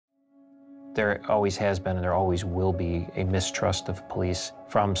There always has been and there always will be a mistrust of police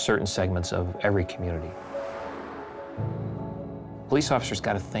from certain segments of every community. Police officers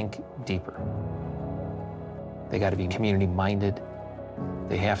got to think deeper. They got to be community-minded.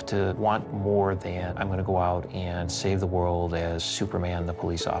 They have to want more than, I'm going to go out and save the world as Superman, the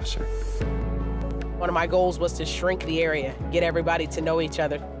police officer. One of my goals was to shrink the area, get everybody to know each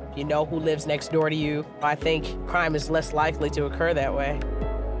other. You know who lives next door to you. I think crime is less likely to occur that way.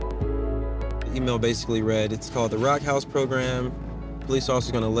 The email basically read, it's called the Rock House Program. Police officers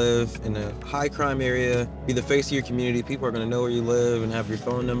are going to live in a high crime area, be the face of your community. People are going to know where you live and have your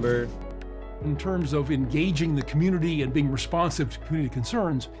phone number. In terms of engaging the community and being responsive to community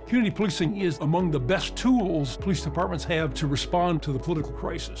concerns, community policing is among the best tools police departments have to respond to the political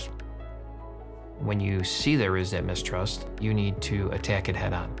crisis. When you see there is that mistrust, you need to attack it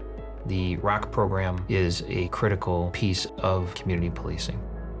head on. The ROCK program is a critical piece of community policing.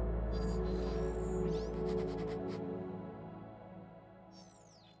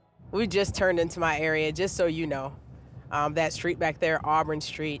 We just turned into my area, just so you know. That street back there, Auburn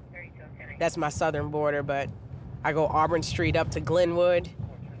Street, that's my southern border, but I go Auburn Street up to Glenwood.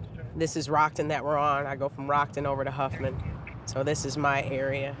 This is Rockton that we're on. I go from Rockton over to Huffman. So this is my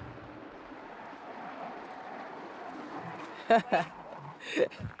area.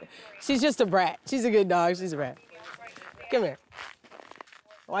 She's just a brat. She's a good dog. She's a brat. Come here.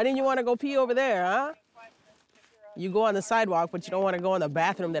 Why didn't you want to go pee over there, huh? You go on the sidewalk, but you don't want to go in the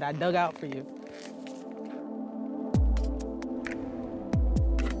bathroom that I dug out for you.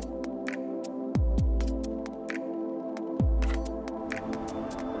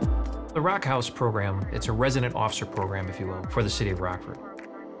 The Rock House program, it's a resident officer program, if you will, for the city of Rockford.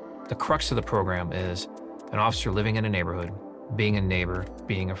 The crux of the program is an officer living in a neighborhood, being a neighbor,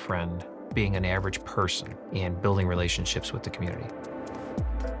 being a friend, being an average person, and building relationships with the community.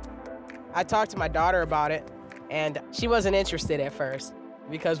 I talked to my daughter about it, and she wasn't interested at first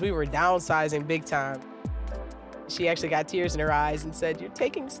because we were downsizing big time. She actually got tears in her eyes and said, "You're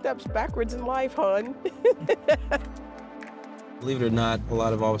taking steps backwards in life, hon." Believe it or not, a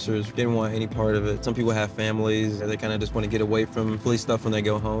lot of officers didn't want any part of it. Some people have families, they kind of just want to get away from police stuff when they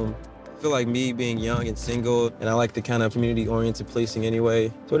go home. I feel like me being young and single, and I like the kind of community-oriented policing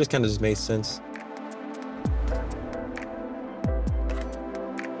anyway, so it just kind of just made sense.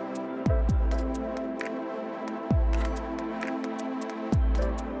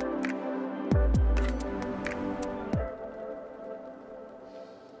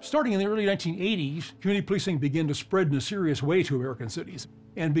 Starting in the early 1980s, community policing began to spread in a serious way to American cities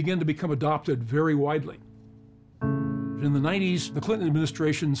and began to become adopted very widely. In the 90s, the Clinton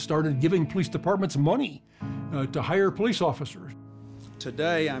administration started giving police departments money to hire police officers.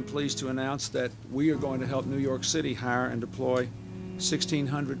 Today, I'm pleased to announce that we are going to help New York City hire and deploy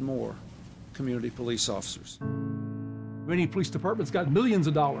 1,600 more community police officers. Many police departments got millions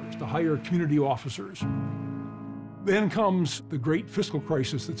of dollars to hire community officers. Then comes the great fiscal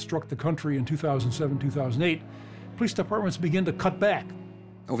crisis that struck the country in 2007, 2008. Police departments began to cut back.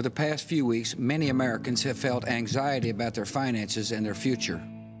 Over the past few weeks, many Americans have felt anxiety about their finances and their future.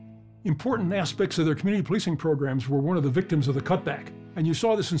 Important aspects of their community policing programs were one of the victims of the cutback. And you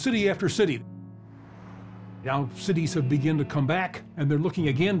saw this in city after city. Now cities have begun to come back, and they're looking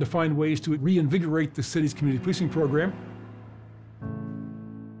again to find ways to reinvigorate the city's community policing program.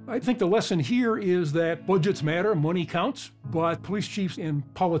 I think the lesson here is that budgets matter, money counts, but police chiefs and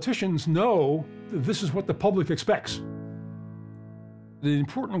politicians know that this is what the public expects. In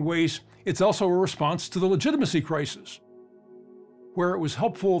important ways, it's also a response to the legitimacy crisis. Where it was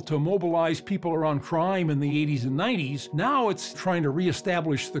helpful to mobilize people around crime in the 80s and 90s, now it's trying to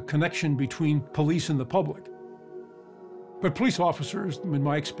reestablish the connection between police and the public. But police officers, in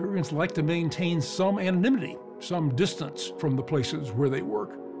my experience, like to maintain some anonymity, some distance from the places where they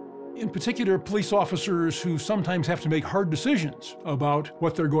work. In particular, police officers who sometimes have to make hard decisions about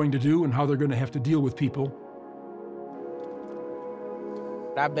what they're going to do and how they're going to have to deal with people.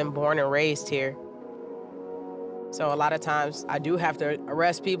 I've been born and raised here. So a lot of times I do have to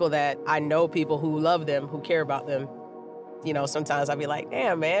arrest people that I know people who love them, who care about them. You know, sometimes I'll be like,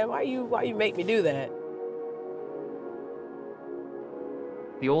 damn, man, why you make me do that?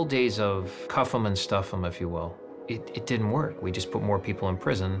 The old days of cuff them and stuff them, if you will, it didn't work. We just put more people in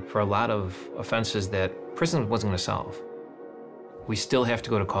prison for a lot of offenses that prison wasn't going to solve. We still have to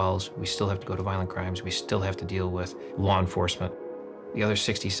go to calls. We still have to go to violent crimes. We still have to deal with law enforcement. The other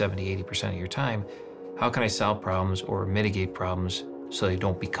 60, 70, 80% of your time, how can I solve problems or mitigate problems so they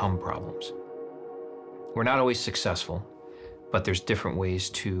don't become problems? We're not always successful, but there's different ways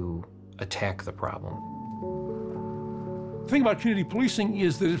to attack the problem. The thing about community policing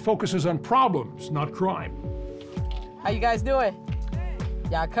is that it focuses on problems, not crime. How you guys doing?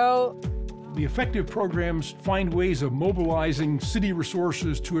 Y'all cold? The effective programs find ways of mobilizing city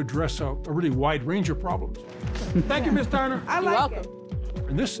resources to address a really wide range of problems. Thank you, Ms. Turner. You're welcome.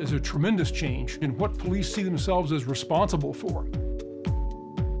 And this is a tremendous change in what police see themselves as responsible for.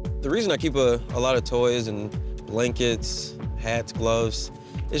 The reason I keep a lot of toys and blankets, hats, gloves,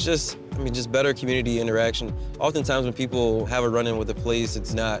 it's just, just better community interaction. Oftentimes when people have a run-in with the police,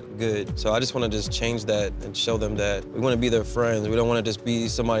 it's not good. So I just want to just change that and show them that we want to be their friends. We don't want to just be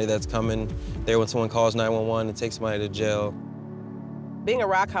somebody that's coming there when someone calls 911 and takes somebody to jail. Being a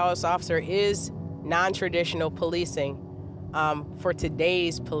Rock House officer is non-traditional policing for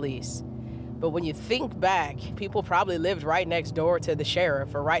today's police. But when you think back, people probably lived right next door to the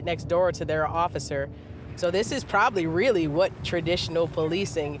sheriff or right next door to their officer. So this is probably really what traditional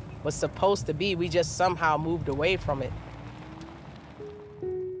policing was supposed to be. We just somehow moved away from it.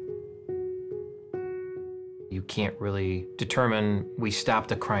 You can't really determine we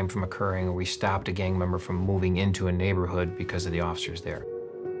stopped a crime from occurring or we stopped a gang member from moving into a neighborhood because of the officers there.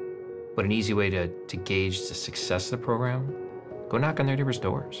 But an easy way to gauge the success of the program, go knock on their neighbors'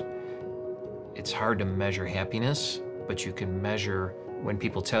 doors. It's hard to measure happiness, but you can measure when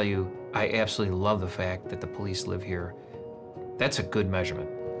people tell you, I absolutely love the fact that the police live here. That's a good measurement.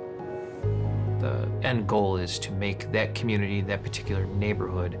 The end goal is to make that community, that particular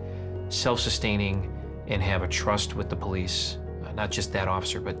neighborhood, self-sustaining and have a trust with the police, not just that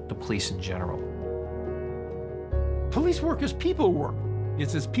officer, but the police in general. Police work is people work.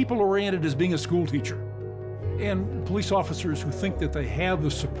 It's as people-oriented as being a school teacher. And police officers who think that they have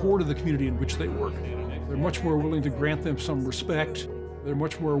the support of the community in which they work, they're much more willing to grant them some respect. They're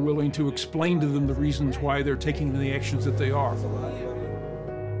much more willing to explain to them the reasons why they're taking the actions that they are.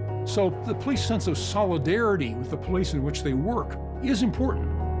 So the police sense of solidarity with the place in which they work is important.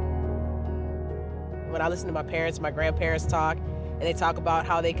 When I listen to my parents, my grandparents talk, and they talk about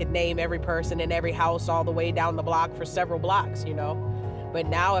how they could name every person in every house all the way down the block for several blocks, you know? But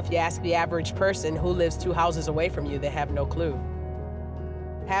now if you ask the average person who lives 2 houses away from you, they have no clue.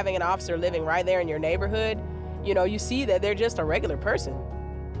 Having an officer living right there in your neighborhood, you know, you see that they're just a regular person.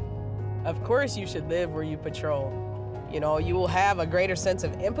 Of course you should live where you patrol. You know, you will have a greater sense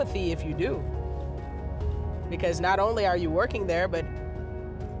of empathy if you do. Because not only are you working there, but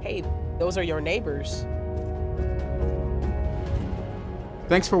hey, those are your neighbors.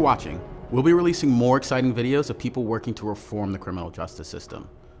 Thanks for watching. We'll be releasing more exciting videos of people working to reform the criminal justice system.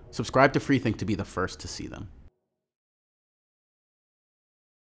 Subscribe to Freethink to be the first to see them.